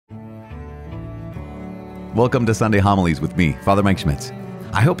Welcome to Sunday Homilies with me, Father Mike Schmitz.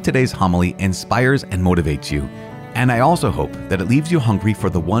 I hope today's homily inspires and motivates you, and I also hope that it leaves you hungry for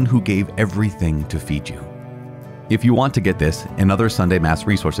the one who gave everything to feed you. If you want to get this and other Sunday Mass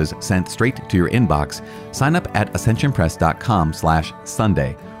resources sent straight to your inbox, sign up at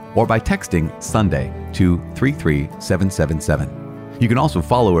ascensionpress.com/Sunday or by texting Sunday to 33777. You can also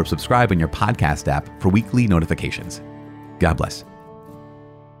follow or subscribe in your podcast app for weekly notifications. God bless.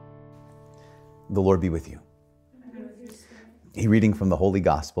 The Lord be with you. A reading from the Holy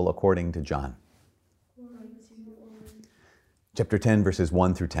Gospel according to John. Chapter 10, verses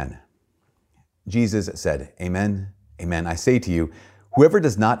 1 through 10. Jesus said, Amen, amen, I say to you, whoever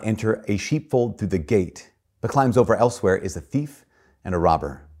does not enter a sheepfold through the gate, but climbs over elsewhere is a thief and a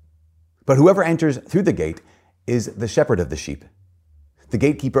robber. But whoever enters through the gate is the shepherd of the sheep. The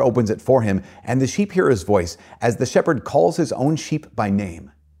gatekeeper opens it for him, and the sheep hear his voice, as the shepherd calls his own sheep by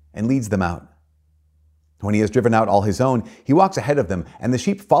name and leads them out. When he has driven out all his own, he walks ahead of them, and the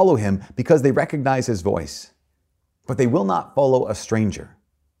sheep follow him because they recognize his voice. But they will not follow a stranger.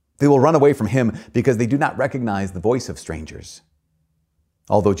 They will run away from him because they do not recognize the voice of strangers.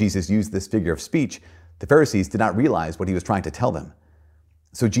 Although Jesus used this figure of speech, the Pharisees did not realize what he was trying to tell them.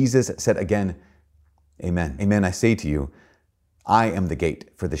 So Jesus said again, Amen, amen, I say to you, I am the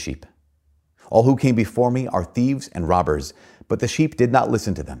gate for the sheep. All who came before me are thieves and robbers, but the sheep did not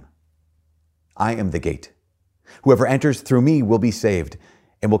listen to them. I am the gate. Whoever enters through me will be saved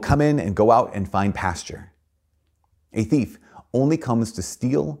and will come in and go out and find pasture. A thief only comes to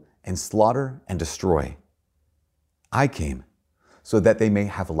steal and slaughter and destroy. I came so that they may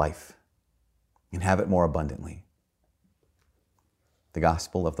have life and have it more abundantly. The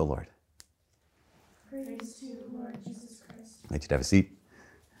Gospel of the Lord. Praise to you, Lord Jesus Christ. I'd like you to have a seat.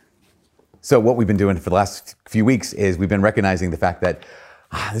 So what we've been doing for the last few weeks is we've been recognizing the fact that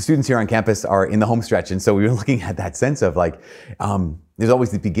the students here on campus are in the homestretch. And so we were looking at that sense of there's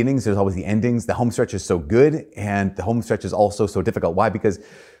always the beginnings, there's always the endings. The homestretch is so good, and the homestretch is also so difficult. Why? Because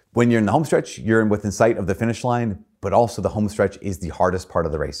when you're in the homestretch, you're within sight of the finish line, but also the homestretch is the hardest part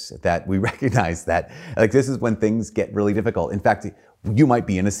of the race. That we recognize that this is when things get really difficult. In fact, you might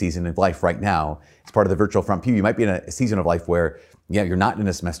be in a season of life right now. It's part of the virtual front pew. You might be in a season of life where, you're not in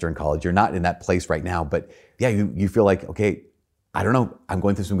a semester in college. You're not in that place right now, but you feel like, okay, I don't know, I'm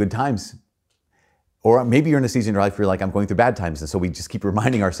going through some good times. Or maybe you're in a season in your life where you're like, I'm going through bad times. And so we just keep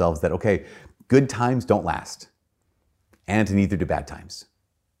reminding ourselves that, okay, good times don't last. And neither do bad times.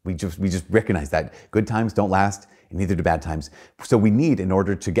 We just recognize that good times don't last, and neither do bad times. So we need, in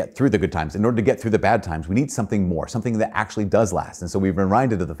order to get through the good times, in order to get through the bad times, we need something more, something that actually does last. And so we've been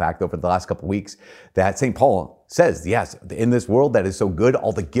reminded of the fact over the last couple of weeks that St. Paul says, yes, in this world that is so good,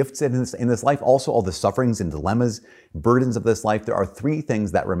 all the gifts in this life, also all the sufferings and dilemmas, burdens of this life, there are three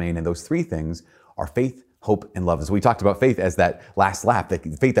things that remain. And those three things are faith, hope, and love. And so we talked about faith as that last lap, that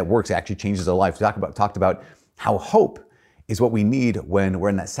faith that works actually changes our life. We talked about how hope is what we need when we're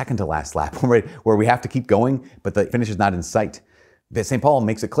in that second to last lap, where we have to keep going, but the finish is not in sight. But St. Paul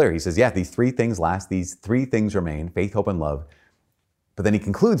makes it clear. He says, these three things last, these three things remain, faith, hope, and love. But then he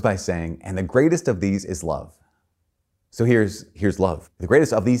concludes by saying, and the greatest of these is love. So here's love. The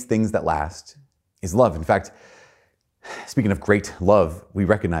greatest of these things that last is love. In fact, speaking of great love, we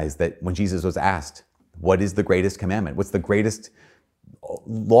recognize that when Jesus was asked, what is the greatest commandment? What's the greatest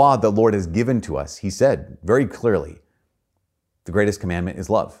law the Lord has given to us? He said very clearly, the greatest commandment is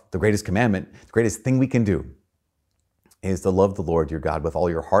love. The greatest commandment, the greatest thing we can do is to love the Lord your God with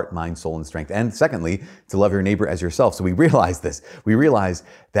all your heart, mind, soul, and strength. And secondly, to love your neighbor as yourself. So we realize this. We realize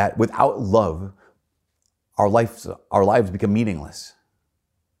that without love, our lives become meaningless.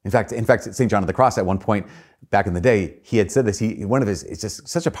 In fact, St. John of the Cross at one point back in the day, he had said this. It's just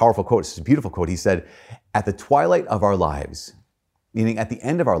such a powerful quote. It's a beautiful quote. He said, at the twilight of our lives, meaning at the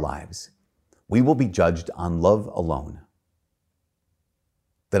end of our lives, we will be judged on love alone.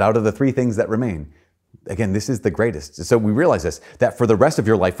 That out of the three things that remain, again, this is the greatest. So we realize this, that for the rest of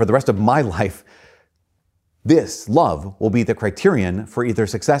your life, for the rest of my life, this love will be the criterion for either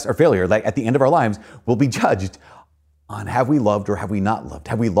success or failure. Like at the end of our lives, we'll be judged on have we loved or have we not loved?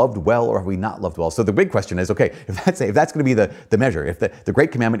 Have we loved well or have we not loved well? So the big question is, okay, if that's going to be the measure, if the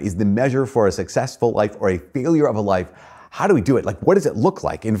great commandment is the measure for a successful life or a failure of a life, how do we do it? What does it look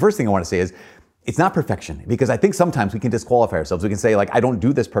like? And the first thing I want to say is, it's not perfection, because I think sometimes we can disqualify ourselves. We can say, I don't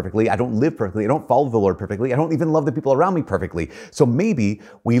do this perfectly. I don't live perfectly. I don't follow the Lord perfectly. I don't even love the people around me perfectly. So maybe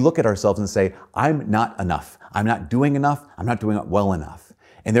we look at ourselves and say, I'm not enough. I'm not doing enough. I'm not doing it well enough.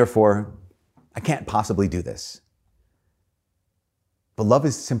 And therefore, I can't possibly do this. But love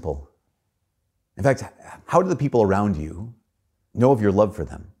is simple. In fact, how do the people around you know of your love for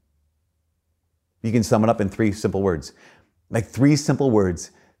them? You can sum it up in 3 simple words. Like 3 simple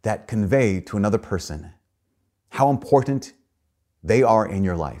words that convey to another person how important they are in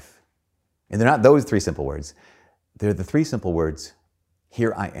your life. And they're not those 3 simple words. They're the 3 simple words,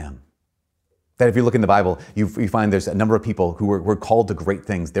 here I am. That if you look in the Bible, you find there's a number of people who were called to great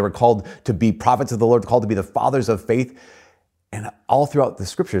things. They were called to be prophets of the Lord, called to be the fathers of faith. And all throughout the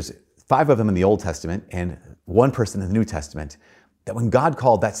scriptures, 5 of them in the Old Testament and 1 person in the New Testament, that when God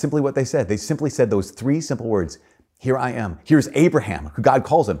called, that's simply what they said. They simply said those 3 simple words, here I am. Here's Abraham, who God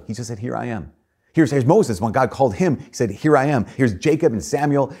calls him. He just said, here I am. Here's Moses. When God called him, he said, here I am. Here's Jacob and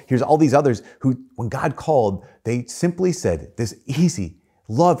Samuel. Here's all these others who, when God called, they simply said this easy.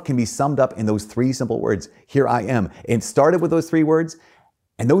 Love can be summed up in those 3 simple words, here I am. And it started with those 3 words,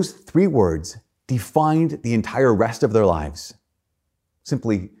 and those 3 words defined the entire rest of their lives.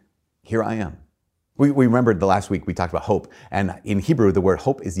 Simply, here I am. We remembered the last week we talked about hope, and in Hebrew, the word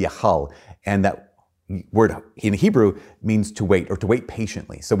hope is yachal, and that word in Hebrew means to wait or to wait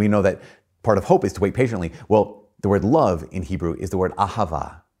patiently. So we know that part of hope is to wait patiently. Well, the word love in Hebrew is the word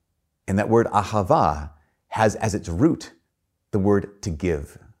ahava, and that word ahava has as its root the word to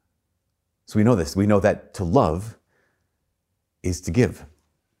give. So we know this. We know that to love is to give.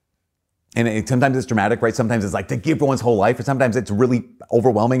 And sometimes it's dramatic, right? Sometimes it's like to give for one's whole life. And sometimes it's really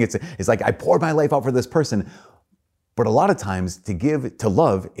overwhelming. It's like I poured my life out for this person. But a lot of times to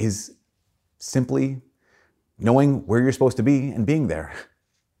love is simply knowing where you're supposed to be and being there.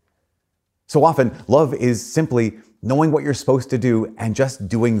 So often love is simply knowing what you're supposed to do and just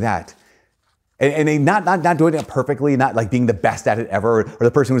doing that. And not doing it perfectly, not like being the best at it ever, or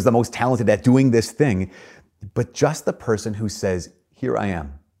the person who's the most talented at doing this thing, but just the person who says, here I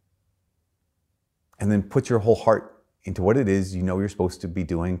am. And then put your whole heart into what it is you know you're supposed to be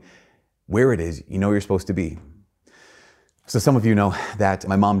doing, where it is you know you're supposed to be. So some of you know that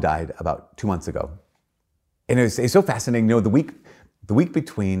my mom died about 2 months ago. And it's so fascinating, the week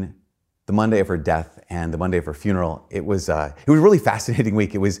between the Monday of her death and the Monday of her funeral, it was a really fascinating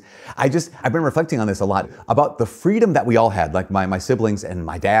week. I've been reflecting on this a lot about the freedom that we all had, like my siblings and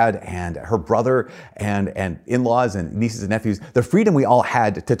my dad and her brother and in-laws and nieces and nephews, the freedom we all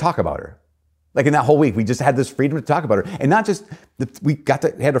had to talk about her. Like in that whole week, we just had this freedom to talk about her. And not just, we had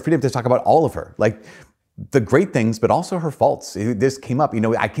the freedom to talk about all of her, like the great things, but also her faults. This came up,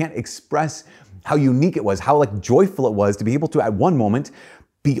 I can't express how unique it was, how like joyful it was to be able to at one moment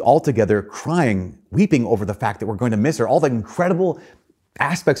be all together crying, weeping over the fact that we're going to miss her, all the incredible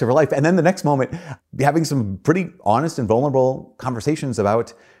aspects of her life. And then the next moment, be having some pretty honest and vulnerable conversations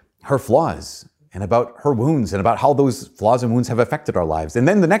about her flaws and about her wounds and about how those flaws and wounds have affected our lives. And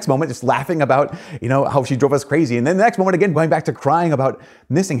then the next moment, just laughing about, how she drove us crazy. And then the next moment again, going back to crying about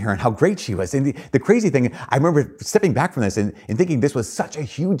missing her and how great she was. And the crazy thing, I remember stepping back from this and thinking this was such a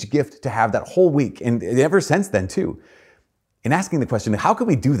huge gift to have that whole week. And ever since then too, and asking the question, how can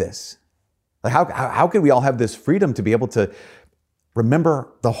we do this? Like how can we all have this freedom to be able to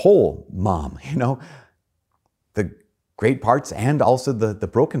remember the whole mom, the great parts and also the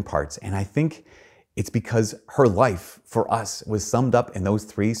broken parts. And I think it's because her life for us was summed up in those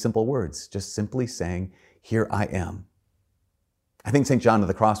 3 simple words, just simply saying, here I am. I think St. John of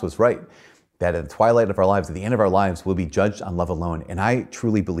the Cross was right, that at the twilight of our lives, at the end of our lives, we'll be judged on love alone. And I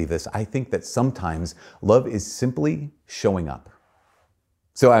truly believe this. I think that sometimes love is simply showing up.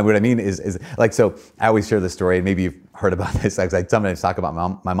 So what I mean is like, so I always share this story, and maybe you've heard about this, because I sometimes talk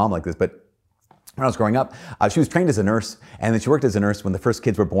about my mom like this, but when I was growing up, she was trained as a nurse, and then she worked as a nurse when the first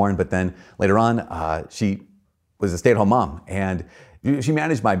kids were born, but then later on, she was a stay-at-home mom, and she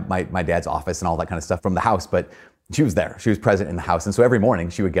managed my dad's office and all that kind of stuff from the house, but she was there. She was present in the house. And so every morning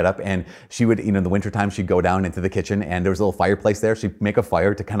she would get up and she would, in the wintertime, she'd go down into the kitchen and there was a little fireplace there. She'd make a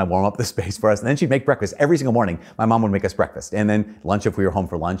fire to kind of warm up the space for us. And then she'd make breakfast every single morning. My mom would make us breakfast and then lunch if we were home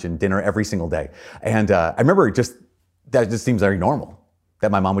for lunch and dinner every single day. And I remember that just seems very normal that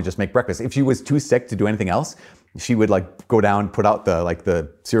my mom would just make breakfast. If she was too sick to do anything else, she would like go down, put out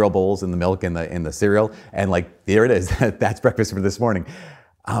the cereal bowls and the milk in the cereal. And like, there it is. That's breakfast for this morning.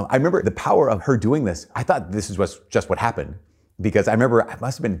 I remember the power of her doing this. I thought this was just what happened because I remember I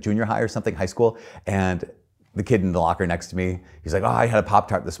must have been junior high or something, high school, and the kid in the locker next to me, he's like, "Oh, I had a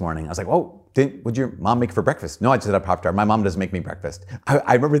Pop-Tart this morning." I was like, "Oh, what'd your mom make for breakfast?" "No, I just had a Pop-Tart. My mom doesn't make me breakfast."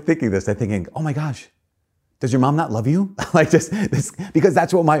 I remember thinking this, "Oh my gosh, does your mom not love you?" Like this, because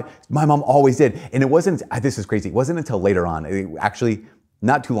that's what my mom always did. And it wasn't, this is crazy, it wasn't until later on, actually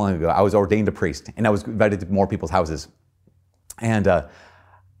not too long ago, I was ordained a priest and I was invited to more people's houses. And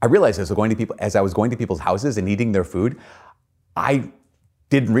I realized as I was going to people's houses and eating their food, I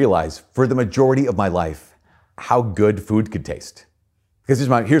didn't realize for the majority of my life how good food could taste.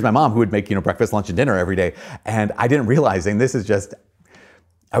 Because here's my mom who would make, breakfast, lunch, and dinner every day. And I didn't realize, and this is just,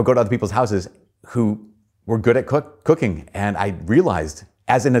 I would go to other people's houses who were good at cooking. And I realized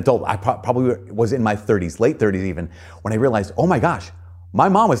as an adult, I probably was in my 30s, late 30s even, when I realized, oh my gosh, my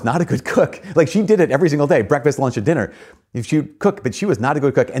mom was not a good cook. Like she did it every single day, breakfast, lunch, and dinner. If she would cook, but she was not a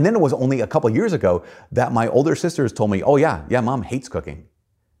good cook. And then it was only a couple of years ago that my older sisters told me, oh yeah, mom hates cooking.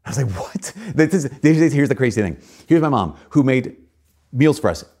 I was like, what? Here's the crazy thing. Here's my mom who made meals for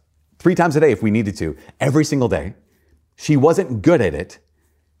us 3 times a day if we needed to, every single day. She wasn't good at it.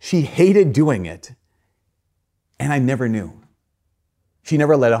 She hated doing it. And I never knew. She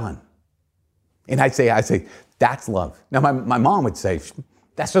never let on. And I'd say, that's love. Now my mom would say,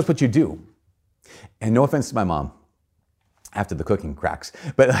 that's just what you do. And no offense to my mom, after the cooking cracks,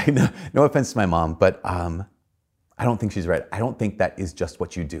 but no offense to my mom, but I don't think she's right. I don't think that is just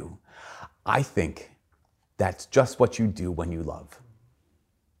what you do. I think that's just what you do when you love.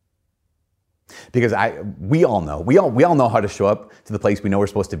 Because we all know how to show up to the place we know we're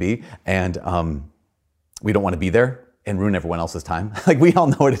supposed to be, and we don't want to be there and ruin everyone else's time. Like we all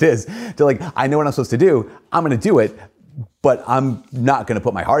know what it is to I know what I'm supposed to do. I'm going to do it, but I'm not going to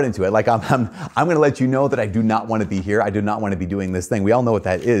put my heart into it. Like I'm going to let you know that I do not want to be here. I do not want to be doing this thing. We all know what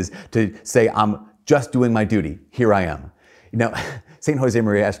that is, to say I'm just doing my duty. Here I am. Saint Jose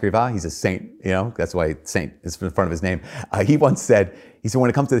Maria Escrivá, he's a saint, that's why saint is in front of his name. He once said, when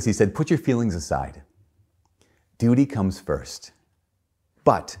it comes to this, he said, put your feelings aside. Duty comes first.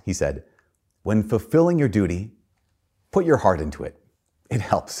 But, he said, when fulfilling your duty, put your heart into it. It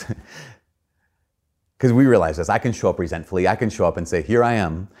helps. Because we realize this. I can show up resentfully. I can show up and say, here I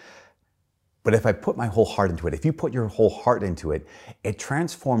am. But if I put my whole heart into it, if you put your whole heart into it, it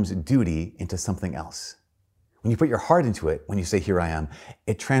transforms duty into something else. When you put your heart into it, when you say, here I am,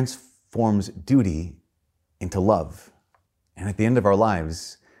 it transforms duty into love. And at the end of our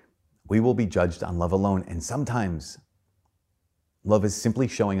lives, we will be judged on love alone. And sometimes love is simply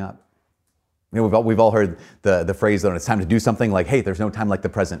showing up. We've all heard the phrase that when it's time to do something, like, hey, there's no time like the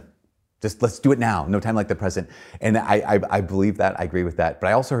present. Just let's do it now. No time like the present. And I believe that. I agree with that. But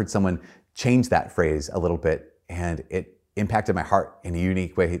I also heard someone change that phrase a little bit, and it impacted my heart in a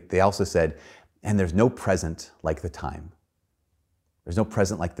unique way. They also said, and there's no present like the time. There's no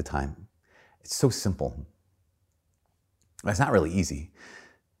present like the time. It's so simple. It's not really easy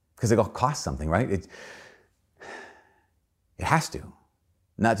because it all costs something, right? It has to.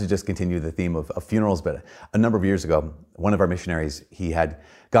 Not to just continue the theme of funerals, but a number of years ago, one of our missionaries, he had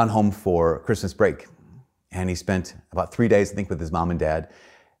gone home for Christmas break, and he spent about 3 days, I think, with his mom and dad.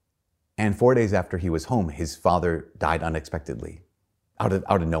 And 4 days after he was home, his father died unexpectedly, out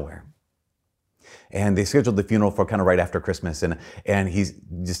of nowhere. And they scheduled the funeral for kind of right after Christmas. And he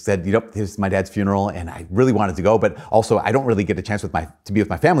just said, here's my dad's funeral. And I really wanted to go, but also I don't really get a chance to be with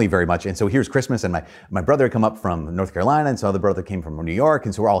my family very much. And so here's Christmas, and my brother had come up from North Carolina, and so other brother came from New York.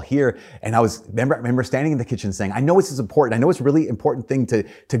 And so we're all here. And I remember standing in the kitchen saying, I know this is important. I know it's a really important thing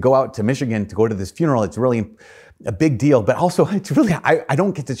to go out to Michigan to go to this funeral. It's really a big deal, but also it's really, I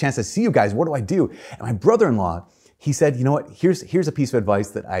don't get the chance to see you guys. What do I do? And my brother-in-law, he said, you know what, here's a piece of advice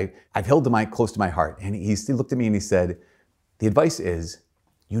that I've held close to my heart. And he looked at me and he said, the advice is,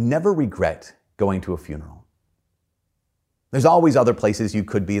 you never regret going to a funeral. There's always other places you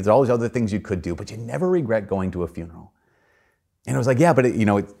could be. There's always other things you could do, but you never regret going to a funeral. And I was like, yeah, but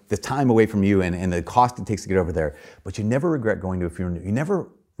it's the time away from you and the cost it takes to get over there. But you never regret going to a funeral. You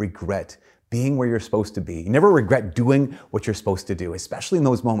never regret being where you're supposed to be. You never regret doing what you're supposed to do, especially in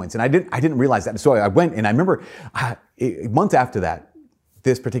those moments. And I didn't realize that. So I went, and I remember a month after that,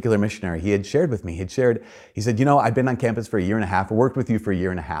 this particular missionary, he had shared with me, he said, I've been on campus for 1.5 years, I worked with you for 1.5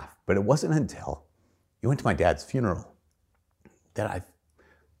 years, but it wasn't until you went to my dad's funeral that I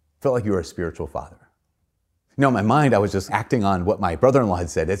felt like you were a spiritual father. In my mind, I was just acting on what my brother-in-law had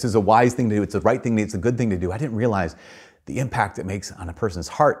said. This is a wise thing to do. It's the right thing. It's a good thing to do. I didn't realize the impact it makes on a person's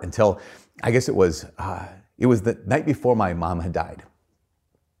heart until, I guess it was the night before my mom had died,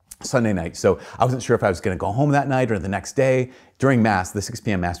 Sunday night. So I wasn't sure if I was going to go home that night or the next day. During Mass, the 6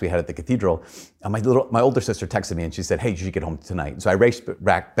 p.m. Mass we had at the cathedral, my older sister texted me and she said, hey, you should get home tonight. So I raced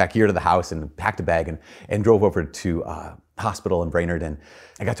back here to the house and packed a bag and drove over to hospital in Brainerd, and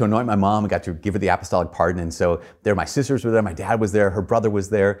I got to anoint my mom. I got to give her the apostolic pardon. And so there, my sisters were there, my dad was there, her brother was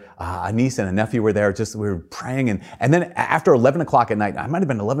there, a niece and a nephew were there. We were praying. And then after 11 o'clock at night, I might have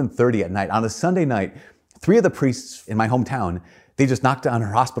been 11:30 at night, on a Sunday night, 3 of the priests in my hometown, they just knocked on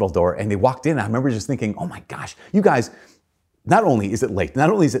her hospital door and they walked in. I remember just thinking, oh my gosh, you guys, not only is it late, not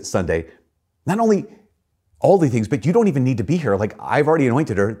only is it Sunday, not only all the things, but you don't even need to be here. Like, I've already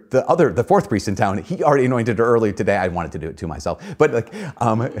anointed her. The fourth priest in town, he already anointed her earlier today. I wanted to do it too myself, but like,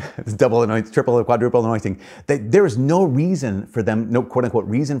 double anointing, triple, quadruple anointing. There is no reason for them, no quote unquote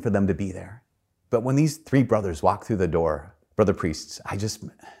reason for them to be there. But when these three brothers walk through the door, brother priests,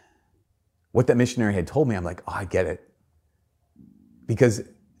 what that missionary had told me, I'm like, oh, I get it. Because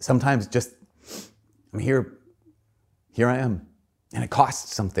sometimes I'm here I am. And it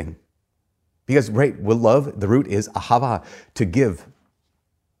costs something. Because, right, with love, the root is ahava, to give.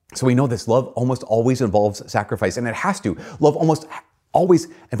 So we know this love almost always involves sacrifice, and it has to. Love almost always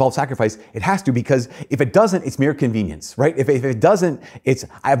involves sacrifice. It has to, because if it doesn't, it's mere convenience, right? If it doesn't, it's,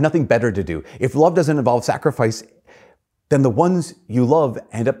 I have nothing better to do. If love doesn't involve sacrifice, then the ones you love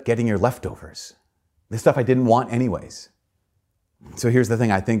end up getting your leftovers. The stuff I didn't want anyways. So here's the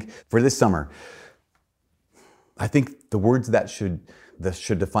thing, I think for this summer, I think the words that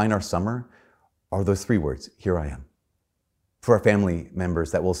should define our summer are those three words, here I am. For our family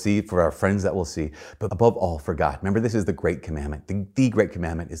members that we'll see, for our friends that we'll see, but above all for God. Remember, this is the great commandment. The great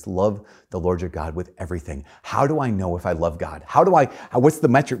commandment is love the Lord your God with everything. How do I know if I love God? What's the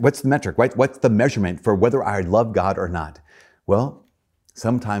metric? Right? What's the measurement for whether I love God or not? Well,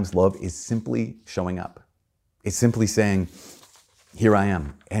 sometimes love is simply showing up. It's simply saying, here I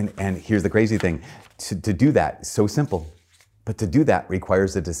am. And here's the crazy thing. To do that is so simple, but to do that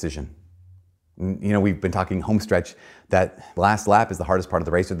requires a decision. You know, we've been talking Homestretch, that last lap is the hardest part of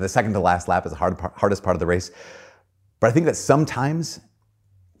the race, or the second to last lap is the hardest part of the race. But I think that sometimes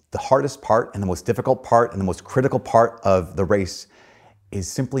the hardest part and the most difficult part and the most critical part of the race is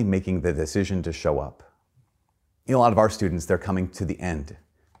simply making the decision to show up. You know, a lot of our students, they're coming to the end.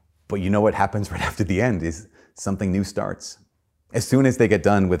 But you know what happens right after the end is something new starts. As soon as they get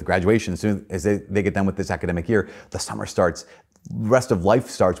done with graduation, as soon as they get done with this academic year, the summer starts, the rest of life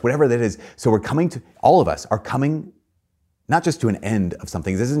starts, whatever that is. So all of us are coming not just to an end of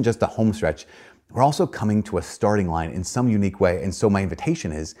something. This isn't just a home stretch. We're also coming to a starting line in some unique way. And so my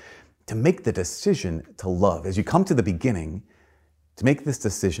invitation is to make the decision to love. As you come to the beginning, to make this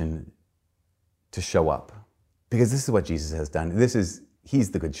decision to show up. Because this is what Jesus has done.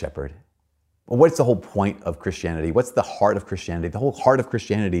 He's the good shepherd. Well, what's the whole point of Christianity? What's the heart of Christianity? The whole heart of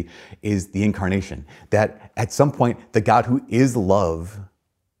Christianity is the incarnation. That at some point, the God who is love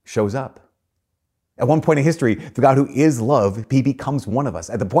shows up. At one point in history, the God who is love, he becomes one of us.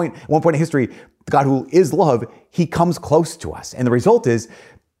 One point in history, the God who is love, he comes close to us. And the result is,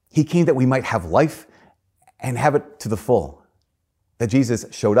 he came that we might have life and have it to the full. That Jesus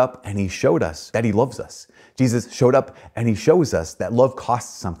showed up and he showed us that he loves us. Jesus showed up and he shows us that love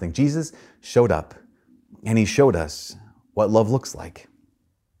costs something. Jesus showed up and he showed us what love looks like.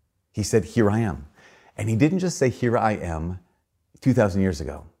 He said, here I am. And he didn't just say, here I am 2,000 years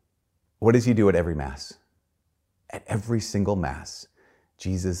ago. What does he do at every Mass? At every single Mass,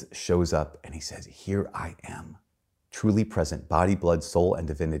 Jesus shows up and he says, here I am, truly present, body, blood, soul, and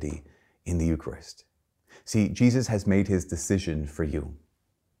divinity in the Eucharist. See, Jesus has made his decision for you.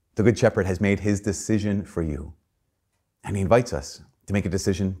 The Good Shepherd has made his decision for you. And he invites us to make a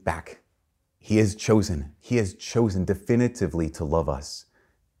decision back. He has chosen definitively to love us.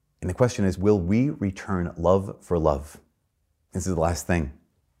 And the question is, will we return love for love? This is the last thing.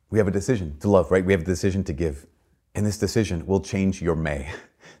 We have a decision to love, right? We have a decision to give. And this decision will change your May.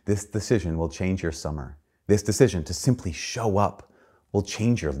 This decision will change your summer. This decision to simply show up will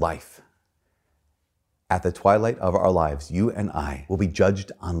change your life. At the twilight of our lives, you and I will be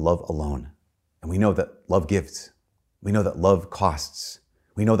judged on love alone. And we know that love gives. We know that love costs.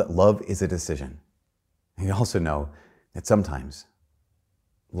 We know that love is a decision. And we also know that sometimes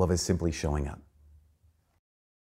love is simply showing up.